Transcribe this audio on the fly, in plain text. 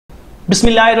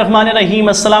बिस्मिल्लाहिर्रहमानिर्रहीम,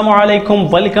 अस्सलामु अलैकुम,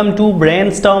 welcome to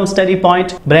brainstorm study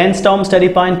point. Brainstorm study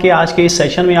point के आज के इस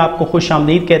सेशन में आपको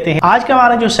खुशामदीद कहते हैं। आज का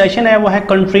हमारा जो सेशन है वो है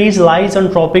countries lies on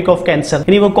tropic of cancer,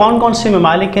 यानी वो कौन कौन से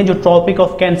ममालिक हैं जो ट्रॉपिक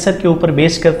ऑफ कैंसर के ऊपर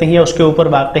बेस करते हैं या उसके ऊपर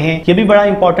वाक़ हैं। ये भी बड़ा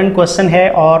इंपॉर्टेंट क्वेश्चन है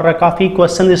और काफी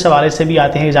क्वेश्चन इस हवाले से भी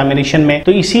आते हैं एग्जामिनेशन में,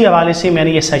 तो इसी हवाले से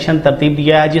मैंने ये सेशन तरतीब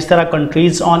दिया है। जिस तरह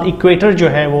कंट्रीज ऑन इक्वेटर जो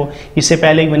है वो इससे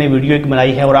पहले मैंने वीडियो एक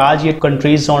बनाई है और आज ये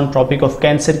countries on tropic of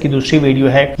cancer की दूसरी वीडियो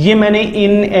है। ये मैंने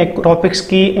इन टॉपिक्स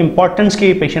की इंपॉर्टेंस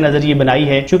के पेश नजर ये बनाई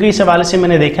है क्योंकि इस हवाले से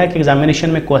मैंने देखा कि एग्जामिनेशन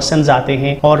में क्वेश्चंस आते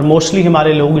हैं और मोस्टली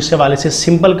हमारे लोग इस हवाले से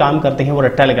सिंपल काम करते हैं, वो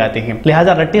रट्टा लगाते हैं,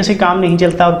 लिहाजा रट्टे से काम नहीं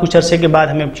चलता और कुछ अरसे के बाद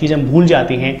हमें चीजें भूल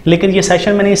जाती हैं। लेकिन ये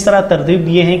सेशन मैंने इस तरह तरतीब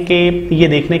दिए हैं कि ये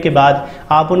देखने के बाद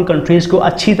आप उन कंट्रीज को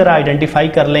अच्छी तरह आइडेंटिफाई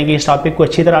कर लेंगे, इस टॉपिक को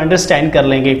अच्छी तरह अंडरस्टैंड कर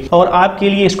लेंगे और आपके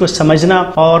लिए इसको समझना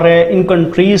और इन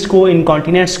कंट्रीज को, इन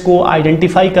कॉन्टिनेंट्स को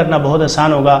आइडेंटिफाई करना बहुत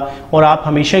आसान होगा और आप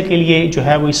हमेशा के लिए जो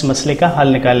है वो इस मसले का हल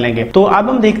निकाल लेंगे। तो अब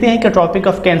हम देखते हैं कि ट्रॉपिक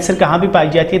ऑफ कैंसर कहाँ भी पाई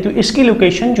जाती है। तो इसकी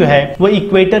लोकेशन जो है वो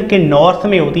इक्वेटर के नॉर्थ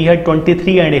में होती है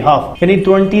 23.5, यानी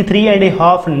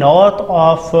 23.5 नॉर्थ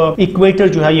ऑफ इक्वेटर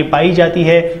जो है ये पाई जाती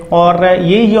है। और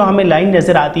ये जो हमें लाइन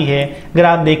नजर आती है, अगर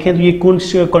आप देखें तो ये कौन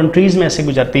कंट्रीज में से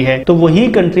गुजरती है, तो वही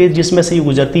कंट्रीज जिसमें से ये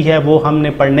गुजरती है वो हमने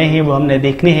पढ़ने हैं, वो हमने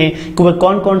देखने हैं कि वो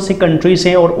कौन कौन सी कंट्रीज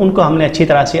हैं और उनको हमने अच्छी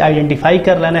तरह से आइडेंटिफाई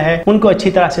कर लेना है, उनको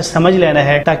अच्छी तरह से समझ लेना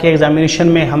है ताकि एग्जामिनेशन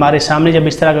में हमारे सामने जब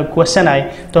इस तरह का क्वेश्चन आए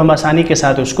तो हम आसानी के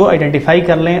साथ उसको आइडेंटिफाई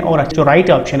कर लें और जो राइट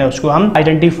ऑप्शन है उसको हम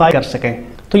आइडेंटिफाई कर सकें।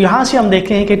 तो यहाँ से हम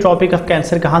देखते हैं कि ट्रॉपिक ऑफ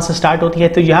कैंसर कहाँ से स्टार्ट होती है।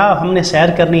 तो यहाँ हमने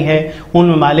सैर करनी है उन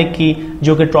ममालिक की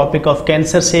जो कि ट्रॉपिक ऑफ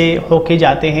कैंसर से होके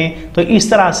जाते हैं। तो इस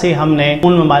तरह से हमने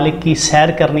उन ममालिक की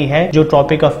सैर करनी है जो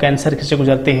ट्रॉपिक ऑफ कैंसर से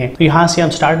गुजरते हैं। तो यहाँ से हम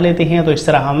स्टार्ट लेते हैं, तो इस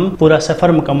तरह हम पूरा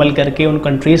सफ़र मुकम्मल करके उन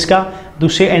कंट्रीज़ का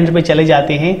दूसरे एंड पे चले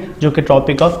जाते हैं जो कि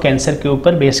ट्रॉपिक ऑफ कैंसर के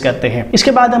ऊपर बेस करते हैं।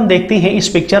 इसके बाद हम देखते हैं इस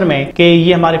पिक्चर में कि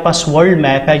ये हमारे पास वर्ल्ड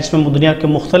मैप है जिसमें दुनिया के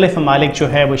मुख्तलिफ ममालिक जो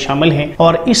है वो शामिल हैं।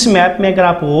 और इस मैप में अगर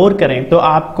आप गौर करें तो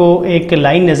आपको एक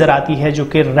लाइन नजर आती है जो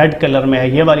कि रेड कलर में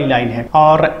है, ये वाली लाइन है।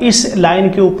 और इस लाइन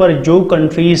के ऊपर जो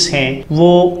कंट्रीज हैं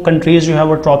वो कंट्रीज जो है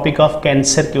वो ट्रॉपिक ऑफ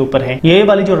कैंसर के ऊपर है। ये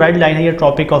वाली जो रेड लाइन है ये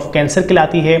ट्रॉपिक ऑफ कैंसर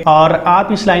कहलाती है। और आप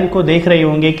इस लाइन को देख रहे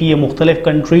होंगे कि ये मुख्तलिफ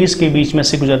कंट्रीज के बीच में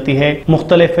से गुजरती है,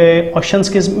 मुख्तलिफ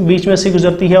के बीच में से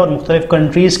गुजरती है और मुख्तलिफ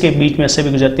कंट्रीज के बीच में से भी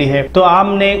गुजरती है। तो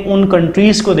आपने उन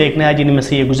कंट्रीज को देखना है जिनमें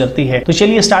से ये गुजरती है। तो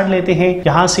चलिए स्टार्ट लेते हैं।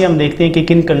 यहाँ से हम देखते हैं कि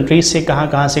किन कंट्रीज से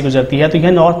कहाँ से गुजरती है। तो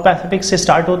यह नॉर्थ पैसिफिक से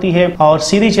स्टार्ट होती है और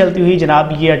सीधी चलती हुई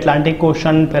जनाब ये अटलांटिक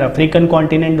ओशन, फिर अफ्रीकन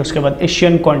कॉन्टिनेंट, उसके बाद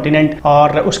एशियन कॉन्टिनेंट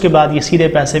और उसके बाद ये सीधे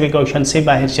पैसिफिक ओशन से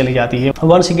बाहर चली जाती है।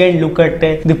 Once again look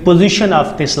at the position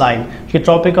of this line. ये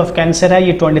ट्रॉपिक ऑफ कैंसर है,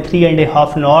 ये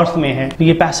 23.5 नॉर्थ में है। तो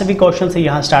ये पैसिफिक ओशन से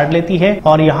यहाँ स्टार्ट लेती है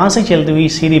और यहाँ से चलती हुई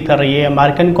सीधी फिर रही है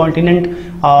अमेरिकन कॉन्टिनेंट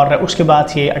और उसके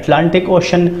बाद ये अटलांटिक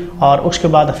ओशन और उसके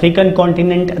बाद African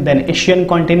continent, then Asian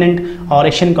continent और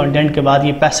एशियन कॉन्टिनेंट के बाद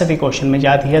ये पैसिफिक ओशन में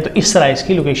जाती है। तो इस तरह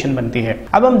इसकी लोकेशन बनती है।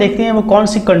 अब हम देखते हैं वो कौन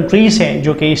सी कंट्रीज हैं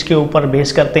जो कि इसके ऊपर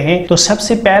बेस करते हैं। तो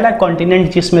सबसे पहला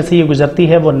कॉन्टिनेंट जिसमें से ये गुजरती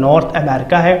है वो नॉर्थ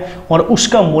अमेरिका है और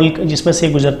उसका मुल्क जिसमें से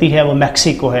गुजरती है वो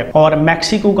मैक्सिको है। और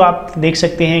मैक्सिको को आप देख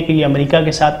सकते हैं कि ये अमेरिका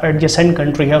के साथ एडजेसेंट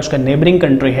कंट्री है, उसका नेबरिंग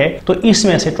कंट्री है। तो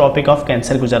इसमें से ट्रॉपिक ऑफ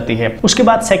कैंसर गुजरती है। उसके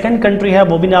बाद सेकंड कंट्री है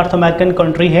वो भी नॉर्थ अमेरिकन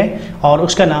कंट्री है और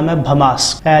उसका नाम है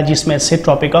बहामास, जिसमें से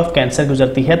ट्रॉपिक ऑफ कैंसर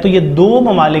गुजरती है। तो ये दो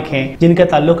ममालिक हैं जिनका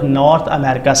ताल्लुक नॉर्थ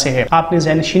अमेरिका से है। आपने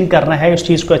ज़हन-नशीन करना है इस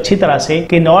चीज को अच्छी तरह से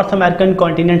कि नॉर्थ अमेरिकन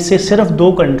कॉन्टिनेंट से सिर्फ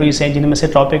दो कंट्रीज हैं जिनमें से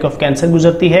ट्रॉपिक ऑफ कैंसर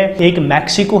गुजरती है। एक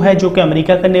मैक्सिको है जो कि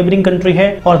अमेरिका का नेबरिंग कंट्री है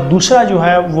और दूसरा जो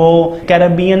है वो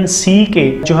कैरेबियन सी के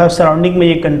जो है सराउंडिंग में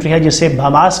ये कंट्री है जिसे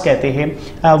बहामास कहते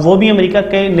हैं। वो भी अमेरिका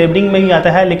के नेबरिंग में ही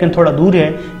आता है लेकिन थोड़ा दूर है।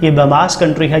 ये बहामास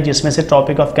कंट्री है जिसमें से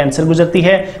ट्रॉपिक ऑफ कैंसर गुजरती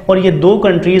है और ये दो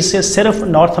कंट्रीज से सिर्फ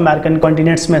नॉर्थ अमेरिकन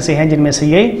कॉन्टिनेंट्स में से हैं जिनमें से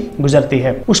ये गुजरती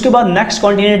है। उसके बाद नेक्स्ट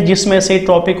कॉन्टिनेंट जिसमें से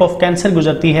ट्रॉपिक ऑफ कैंसर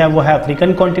गुजरती है वो है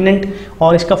अफ्रीकन कॉन्टिनेंट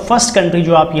और इसका फर्स्ट कंट्री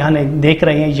जो आप यहाँ देख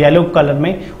रहे हैं येलो कलर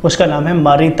में उसका नाम है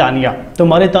मॉरिटानिया। तो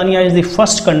Mauritania is the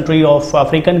first country of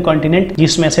African continent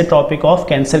जिसमें से ट्रॉपिक ऑफ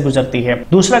कैंसर गुजरती है।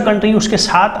 दूसरा कंट्री उसके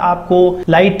साथ आपको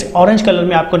लाइट ऑरेंज कलर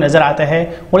में आपको नजर आता है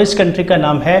और इस कंट्री का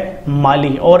नाम है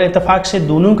माली और इत्तेफाक से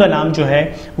दोनों का नाम जो है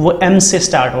वो एम से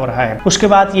स्टार्ट हो रहा है। उसके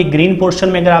बाद ये ग्रीन पोर्शन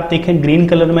में अगर आप देखें ग्रीन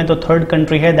कलर में तो थर्ड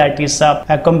कंट्री है that is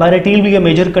comparatively a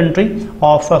major country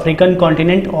of African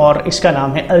continent और इसका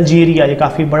नाम है अल्जीरिया। ये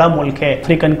काफी बड़ा मुल्क है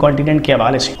अफ्रीकन कॉन्टिनेंट के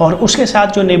हवाले से। और उसके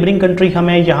साथ जो नेबरिंग कंट्री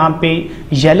हमें यहाँ पे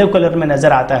येलो कलर में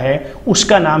नजर आता है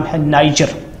उसका नाम है नाइजर।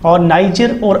 और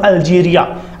नाइजर और अल्जीरिया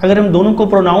अगर हम दोनों को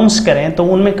प्रोनाउंस करें तो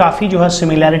उनमें काफी जो है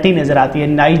सिमिलैरिटी नजर आती है,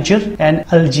 नाइजर एंड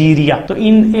अल्जीरिया। तो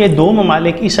इन ये दो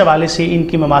ममालिक इस हवाले से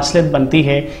इनकी ममासलत बनती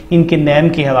है इनके नेम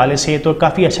के हवाले से, तो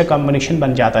काफी अच्छा कॉम्बिनेशन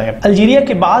बन जाता है। अल्जीरिया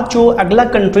के बाद जो अगला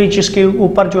कंट्री जिसके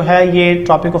ऊपर जो है ये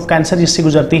ट्रॉपिक ऑफ कैंसर जिससे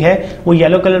गुजरती है वो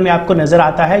येलो कलर में आपको नजर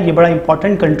आता है। ये बड़ा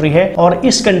इंपॉर्टेंट कंट्री है और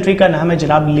इस कंट्री का नाम है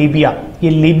जनाब लीबिया। ये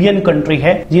लीबियन कंट्री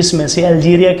है जिसमें से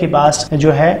अल्जीरिया के पास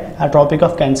जो है ट्रॉपिक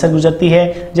ऑफ कैंसर गुजरती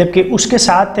है, जबकि उसके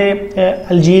साथ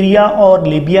अल्जीरिया और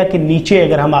लीबिया के नीचे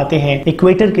अगर हम आते हैं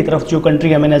इक्वेटर की तरफ जो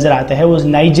कंट्री हमें नजर आता है वो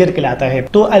नाइजर कहलाता है।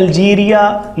 तो अल्जीरिया,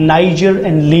 नाइजर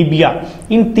एंड लीबिया,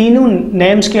 इन तीनों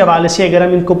नेम्स के हवाले से अगर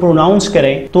हम इनको प्रोनाउंस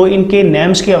करें तो इनके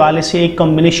नेम्स के हवाले से एक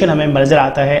कॉम्बिनेशन हमें नजर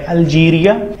आता है,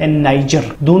 अल्जीरिया एंड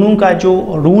नाइजर। दोनों का जो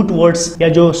रूट वर्ड्स या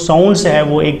जो साउंड्स है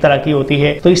वो एक तरह की होती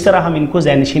है, तो इस तरह हम इनको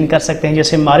ज़हननशीन कर सकते हैं।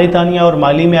 जैसे मारितानिया और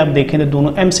माली में आप देखें तो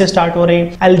दोनों एम से स्टार्ट हो रहे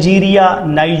हैं। अल्जीरिया,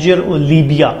 नाइजर और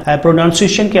लीबिया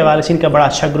प्रोनाउंसिएशन के हवाले से इनका बड़ा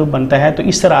अच्छा ग्रुप बनता है, तो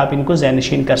इस तरह आप इनको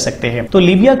ज़हननशीन कर सकते हैं। तो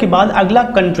लीबिया के बाद अगला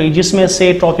कंट्री जिसमें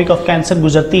से ट्रॉपिक ऑफ कैंसर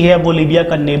गुजरती है वो लीबिया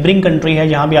का नेबरिंग कंट्री है।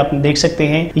 यहाँ भी आप देख सकते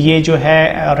हैं ये जो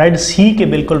है रेड सी के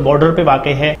बिल्कुल बॉर्डर पे वाक़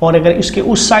है, और अगर इसके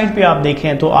उस साइड पे आप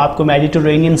देखें तो आपको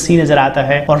मेडिटेरेनियन सी नजर आता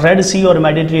है, और रेड सी और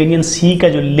मेडिटेरेनियन सी का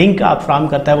जो लिंक आप फ्राहम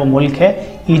करता है वो मुल्क है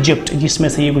इजिप्ट जिसमें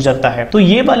से ये गुजरता है। तो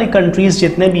ये वाले कंट्रीज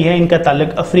जितने भी हैं इनका ताल्लुक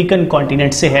अफ्रीकन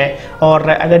कॉन्टिनेंट से है, और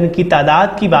अगर इनकी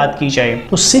तादाद की बात की जाए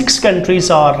तो 6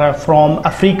 कंट्रीज और फ्रॉम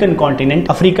अफ्रीकन कॉन्टिनेंट।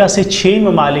 अफ्रीका से 6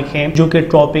 ममालिक हैं जो कि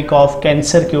ट्रॉपिक ऑफ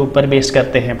कैंसर के ऊपर बेस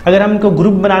करते हैं। अगर हम इनको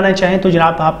ग्रुप बनाना चाहें तो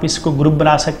जनाब आप इसको ग्रुप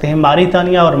बना सकते हैं।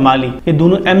 मारितानिया और माली ये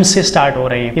दोनों एम से स्टार्ट हो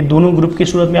रहे हैं, ये दोनों ग्रुप की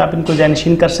सूरत में आप इनको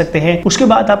ज़हननशीन कर सकते हैं। उसके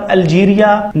बाद आप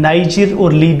अल्जीरिया, नाइजर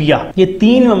और लीबिया, ये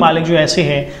 3 ममालिक जो ऐसे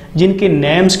हैं जिनके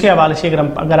नेम्स के हवाले से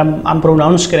अगर हम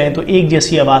प्रोनाउंस करें तो एक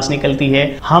जैसी आवाज निकलती है,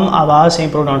 हम आवाज हैं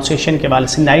प्रोनाउंसिएशन के हवाले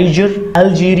से, नाइजर,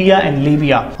 अल्जीरिया एंड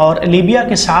लीबिया। और लीबिया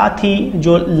के साथ ही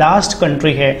जो लास्ट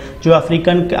कंट्री है जो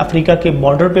अफ्रीका के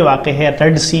बॉर्डर पे वाक़ है,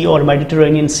 रेड सी और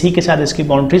मेडिटेरेनियन सी के साथ इसकी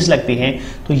बाउंड्रीज लगती हैं,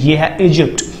 तो ये है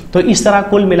इजिप्ट। तो इस तरह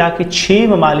कुल मिला के 6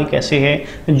 ममालिक ऐसे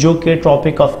हैं जो कि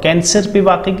ट्रॉपिक ऑफ कैंसर पे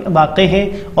वाक़े हैं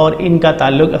और इनका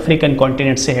ताल्लुक अफ्रीकन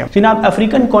कॉन्टिनेंट से है। जनाब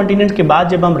अफ्रीकन कॉन्टिनेंट के बाद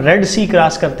जब हम रेड सी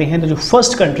क्रॉस करते हैं तो जो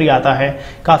फर्स्ट कंट्री आता है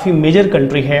काफ़ी मेजर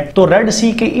कंट्री है। तो रेड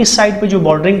सी के इस साइड पे जो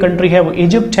बॉर्डरिंग कंट्री है वो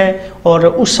इजिप्ट है, और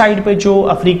उस साइड पे जो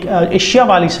एशिया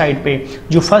वाली साइड पे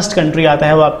जो फर्स्ट कंट्री आता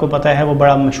है वो आपको पता है वो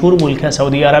बड़ा मशहूर मुल्क है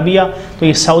सऊदी अरबिया। तो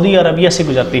ये सऊदी अरबिया से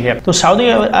गुजरती है। तो सऊदी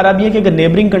अरबिया के अगर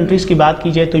नेबरिंग कंट्रीज की बात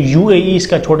की जाए तो यूएई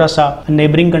इसका छोटा सा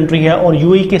नेबरिंग कंट्री है, और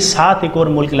यूएई के साथ एक और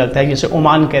मुल्क लगता है जिसे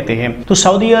ओमान कहते हैं। तो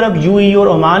सऊदी अरब, यूएई और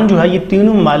ओमान जो है ये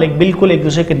तीनों ममालिक बिल्कुल एक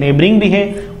दूसरे के नेबरिंग भी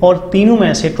हैं, और तीनों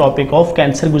में से ट्रॉपिक ऑफ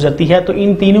कैंसर गुजरती है। तो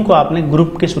इन तीनों को आपने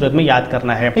ग्रुप की सूरत में याद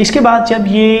करना है। इसके बाद जब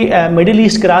ये मिडिल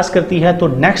ईस्ट क्रॉस करती है तो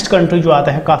नेक्स्ट कंट्री जो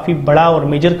आता है काफी बड़ा और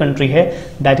मेजर कंट्री है,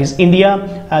 दैट इज इंडिया,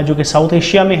 जो कि साउथ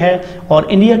एशिया में है। और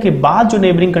इंडिया के बाद जो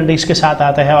नेबरिंग कंट्रीज के साथ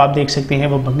आता है आप देख सकते हैं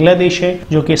वो बांग्लादेश है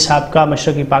जो कि साबका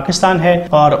मशरकी पाकिस्तान है।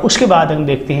 और उसके बाद हम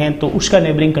देखते हैं तो उसका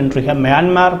नेबरिंग कंट्री है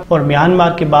म्यांमार, और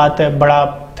म्यांमार के बाद बड़ा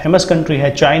फेमस कंट्री है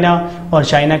चाइना, और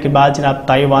चाइना के बाद जनाब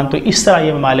ताइवान। तो इस तरह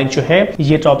ये ममालिक जो है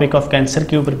ये ट्रॉपिक ऑफ कैंसर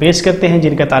के ऊपर बेस करते हैं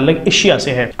जिनका ताल्लुक एशिया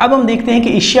से है। अब हम देखते हैं कि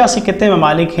एशिया से कितने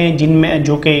ममालिक हैं जिनमें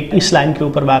जो कि इस लाइन के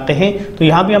ऊपर वाक़ हैं। तो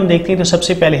यहाँ भी हम देखते हैं तो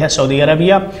सबसे पहले है सऊदी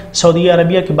अरबिया। सऊदी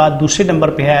अरबिया के बाद दूसरे नंबर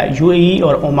पे है यूएई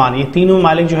और ओमान। ये तीनों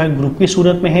ममालिक जो है ग्रुप की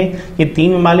सूरत में है, ये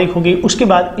 3 ममालिक हो गए। उसके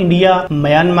बाद इंडिया,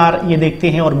 म्यांमार ये देखते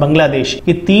हैं, और बांग्लादेश।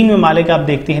 ये 3 ममालिक आप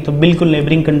देखते हैं तो बिल्कुल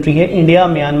नेबरिंग कंट्री है, इंडिया,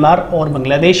 म्यांमार और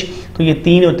बांग्लादेश। तो ये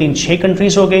 3 और 3 6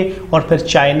 कंट्रीज हो गए, और फिर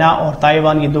चाइना और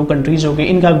ताइवान ये 2 कंट्रीज हो गए।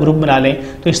 इनका ग्रुप बना लें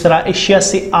तो इस तरह एशिया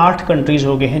से 8 कंट्रीज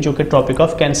हो गए हैं जो कि ट्रॉपिक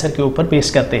ऑफ कैंसर के ऊपर बेस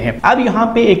करते हैं। अब यहाँ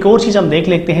पे एक और चीज हम देख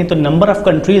लेते हैं, तो नंबर ऑफ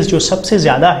कंट्रीज जो सबसे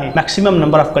ज्यादा है, maximum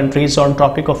number of countries on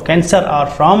tropic of cancer are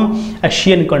from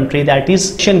Asian country, that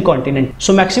is Asian continent.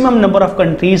 So maximum number of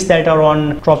countries that are on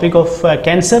tropic of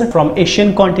cancer from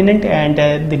Asian continent, and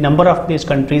the number of this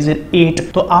countries is 8।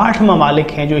 तो 8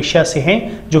 ममालिक हैं जो Asia से हैं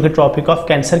जो कि tropic of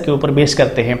cancer के ऊपर बेस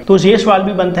करते हैं। तो ये सवाल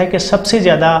भी बनता है कि सबसे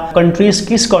ज्यादा कंट्रीज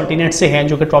किस कॉन्टिनेंट से हैं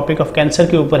जो कि ट्रॉपिक ऑफ कैंसर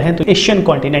के ऊपर हैं, तो एशियन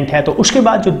कॉन्टिनेंट है। तो उसके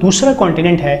बाद जो दूसरा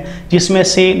कॉन्टिनेंट है जिसमें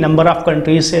से नंबर ऑफ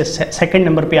कंट्रीज से सेकंड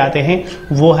नंबर पे आते हैं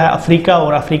वो है अफ्रीका,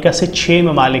 और अफ्रीका से 6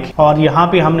 ममालिक। और यहाँ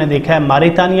पे हमने देखा है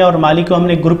मारितानिया और माली को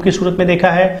हमने ग्रुप की सूरत में देखा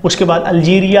है। उसके बाद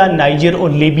अल्जीरिया, नाइजर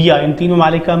और लीबिया, इन 3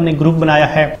 ममालिक का हमने ग्रुप बनाया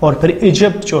है। और फिर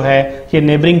इजिप्ट जो है ये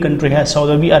नेबरिंग कंट्री है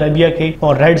सऊदी अरबिया के,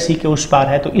 और रेड सी के उस पार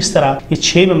है। तो इस तरह ये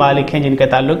 6 ममालिक हैं जिनका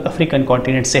ताल्लुक अफ्रीकन कॉन्टिनेंट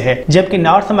कॉन्टिनेंट से है, जबकि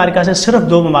नॉर्थ अमेरिका से सिर्फ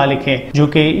 2 ममालिक हैं जो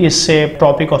कि इस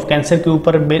ट्रॉपिक ऑफ कैंसर के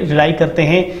ऊपर रिलाई करते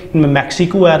हैं। इनमें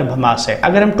मैक्सिको और बहामास है।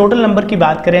 अगर हम टोटल नंबर की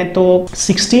बात करें तो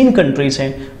 16 कंट्रीज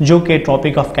हैं जो कि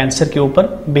ट्रॉपिक ऑफ कैंसर के ऊपर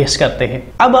बेस करते हैं।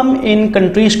 अब हम इन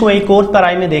कंट्रीज को एक और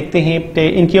पढ़ाई में देखते हैं,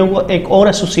 इनके एक और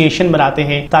एसोसिएशन बनाते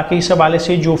हैं ताकि इस हवाले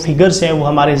से जो फिगर्स हैं वो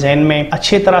हमारे जहन में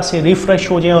अच्छे तरह से रिफ्रेश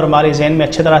हो जाए और हमारे जहन में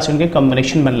अच्छे तरह से उनके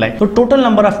कॉम्बिनेशन बन लाए। तो टोटल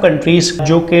नंबर ऑफ कंट्रीज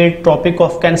जो कि ट्रॉपिक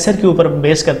ऑफ कैंसर के ऊपर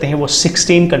बेस करते हैं वो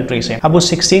 16 कंट्रीज हैं। अब वो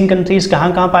 16 कंट्रीज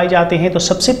कहाँ पाए जाते हैं? तो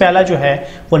सबसे पहला जो है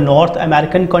वो नॉर्थ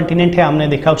अमेरिकन कॉन्टिनेंट है। हमने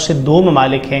देखा उससे 2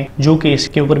 ममालिक हैं जो कि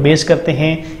इसके ऊपर बेस करते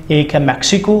हैं, एक है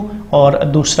मैक्सिको और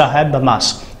दूसरा है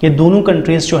बहामास। ये दोनों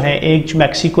कंट्रीज जो है, एक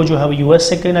मैक्सिको जो है वो यूएस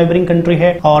से के नेबरिंग कंट्री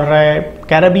है और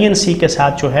कैरेबियन सी के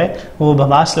साथ जो है वो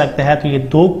बहामास लगता है। तो ये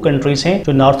 2 कंट्रीज हैं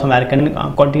जो नॉर्थ अमेरिकन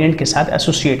कॉन्टिनेंट के साथ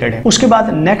एसोसिएटेड है। उसके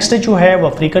बाद नेक्स्ट जो है वो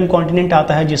अफ्रीकन कॉन्टिनेंट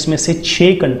आता है जिसमें से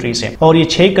 6 कंट्रीज हैं और ये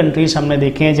 6 कंट्रीज हमने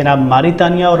देखे हैं जनाब,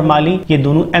 मारितानिया और माली, ये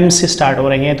दोनों एम से स्टार्ट हो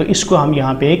रही हैं, तो इसको हम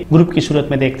यहाँ पे एक ग्रुप की सूरत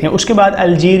में देखते हैं। उसके बाद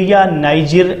अल्जीरिया,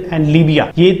 नाइजर एंड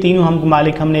लीबिया, ये तीनों हम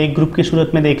मालिक हमने एक ग्रुप की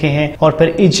सूरत में देखे हैं। और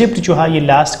फिर इजिप्ट जो है ये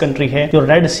लास्ट कंट्री है जो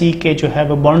रेड सी के जो है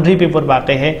वो बाउंड्री पे ऊपर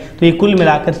वाक़ है। तो ये कुल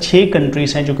मिलाकर 6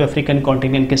 कंट्रीज हैं जो कि अफ्रीकन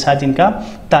कॉन्टिनेंट के साथ इनका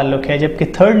ताल्लुक है, जबकि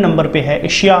थर्ड नंबर पे है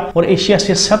एशिया और एशिया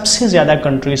से सबसे ज्यादा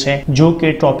कंट्रीज हैं जो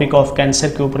कि ट्रॉपिक ऑफ कैंसर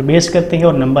के ऊपर बेस करते हैं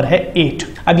और नंबर है 8।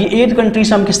 अब ये 8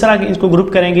 कंट्रीज हम किस तरह इसको ग्रुप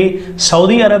करेंगे?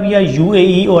 सऊदी अरबिया,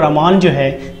 यूएई और ओमान जो है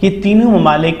ये तीनों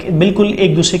ममालिक बिल्कुल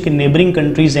एक दूसरे के नेबरिंग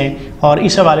कंट्रीज हैं और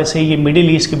इस हवाले से ये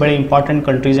मिडिल ईस्ट के बड़े इंपॉर्टेंट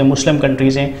कंट्रीज हैं, मुस्लिम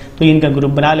कंट्रीज हैं, तो इनका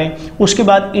ग्रुप बना लें। उसके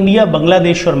बाद इंडिया,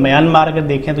 बांग्लादेश और म्यांमार अगर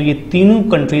देखें तो ये तीनों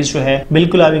कंट्रीज जो है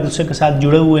बिल्कुल आप एक दूसरे के साथ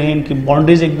जुड़े हुए हैं, इनकी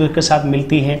बाउंड्रीज एक दूसरे के साथ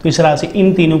मिलती हैं, तो इस तरह से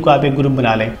इन तीनों को आप एक ग्रुप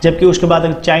बना लें। जबकि उसके बाद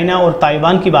अगर चाइना और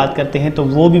ताइवान की बात करते हैं तो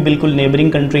वो भी बिल्कुल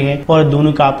नेबरिंग कंट्री है और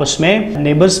दोनों का आपस में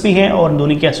नेबर्स भी हैं और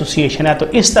दोनों की एसोसिएशन है। तो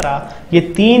इस तरह ये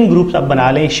 3 ग्रुप आप बना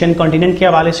लें एशियन कॉन्टिनेंट के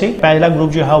हवाले से। पहला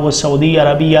ग्रुप जो है वो सऊदी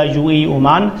अरबिया, यूएई,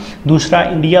 ओमान, दूसरा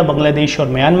इंडिया, बांग्लादेश और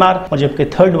म्यांमार और जबकि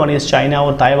थर्ड वन इज चाइना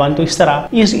और ताइवान। तो इस तरह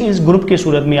इस ग्रुप की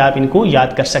सूरत में आप इनको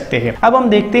याद कर सकते हैं। अब हम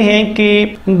देखते हैं कि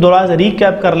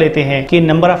रिकैप कर लेते हैं कि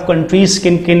नंबर ऑफ कंट्रीज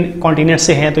किन किन कॉन्टिनेंट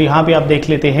से हैं। तो यहाँ पे आप देख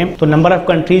लेते हैं तो नंबर ऑफ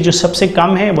कंट्रीज जो सबसे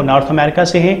कम है वो नॉर्थ अमेरिका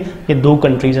से है, ये 2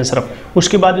 कंट्रीज हैं सिर्फ।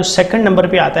 उसके बाद जो सेकंड नंबर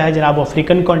पे आता है जनाब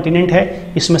अफ्रीकन कॉन्टिनेंट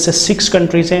है, इसमें से 6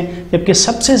 कंट्रीज हैं, जबकि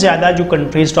सबसे ज्यादा जो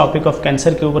कंट्रीज टॉपिक ऑफ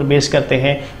कैंसर के ऊपर बेस करते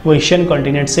हैं वो एशियन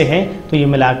कॉन्टिनेंट से हैं, तो ये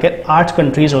मिलाकर 8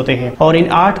 कंट्रीज होते हैं। और इन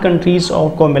 8 कंट्रीज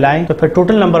को मिलाएं तो फिर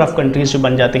टोटल नंबर ऑफ कंट्रीज जो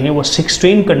बन जाते हैं वो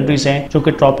 16 कंट्रीज हैं जो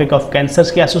कि ट्रॉपिक ऑफ कैंसर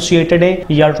के एसोसिएटेड है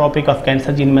या ट्रॉपिक ऑफ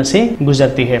कैंसर जिनमें से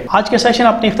गुजरती है। आज के सेशन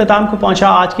अपने इख्तिताम को पहुंचा।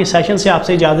 आज के सेशन से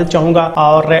आपसे इजाजत चाहूंगा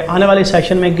और आने वाले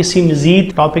सेशन में किसी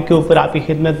मजीद टॉपिक के ऊपर आपकी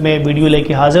खिदमत में वीडियो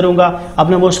लेके हाजिर होगा।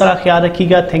 अपना बहुत सारा ख्याल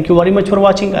रखिएगा। Thank you very much for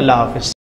watching. Allah Hafiz.